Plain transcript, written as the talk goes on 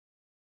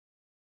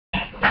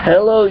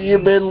Hello,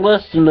 you've been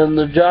listening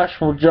to the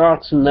Joshua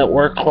Johnson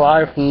Network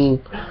live from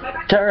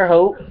Terre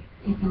Haute,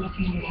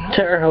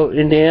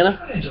 Indiana.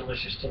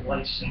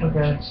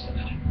 Okay.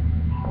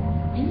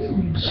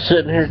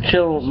 Sitting here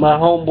chilling with my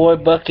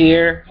homeboy Bucky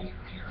here.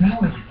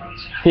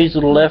 He's to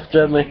the left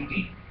of me.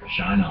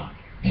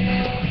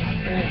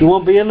 You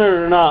want to be in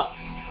there or not?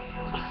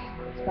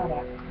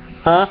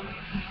 Huh?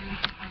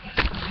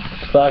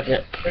 Fuck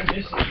it.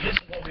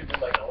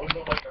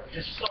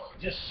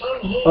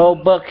 Oh,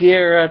 Bucky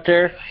here right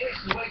there.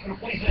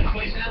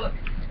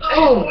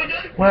 Oh,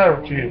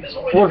 whatever, kid.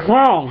 What's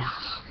wrong?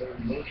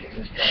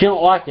 She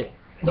don't like it.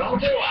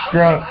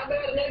 Drunk.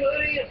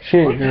 She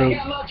ain't drunk.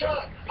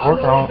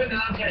 Work on it.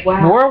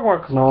 We're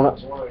working on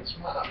it.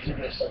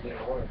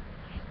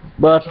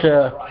 But,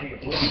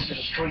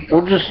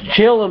 we're just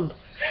chilling.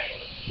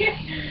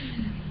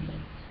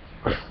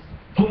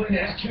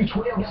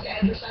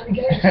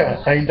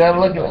 Are you done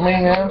looking at me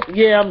now?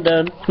 Yeah, I'm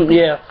done.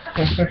 Yeah.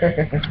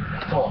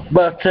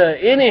 But,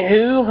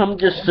 anywho, I'm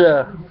just,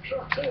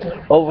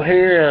 over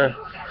here,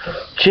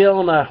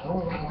 chilling. I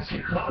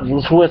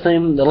was with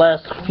him the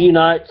last few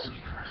nights.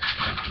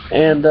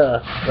 And,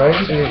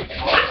 Right?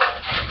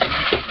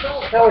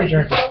 How are you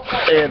drinking?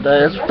 and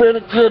it's been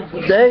a good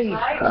day.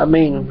 I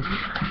mean,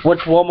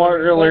 went to Walmart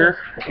earlier,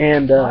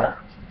 and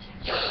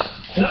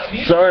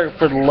sorry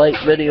for the late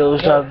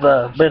videos. I've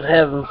been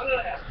having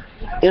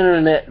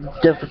internet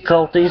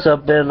difficulties.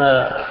 I've been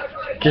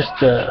just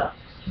having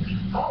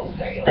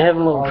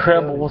a little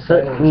trouble with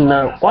it. And,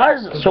 why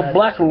is it so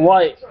black and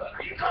white?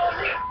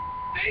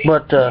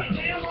 But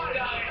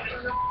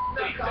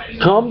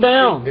calm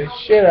down. The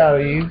shit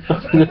out of you.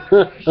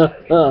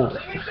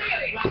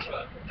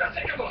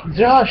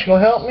 Josh,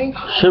 gonna help me?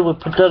 Should we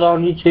put that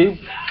on YouTube?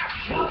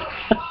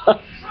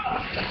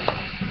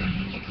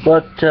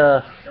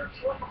 But,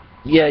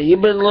 yeah,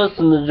 you've been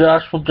listening to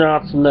Joshua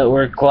Johnson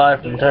Network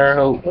live from Terre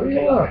Haute. What do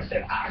you want?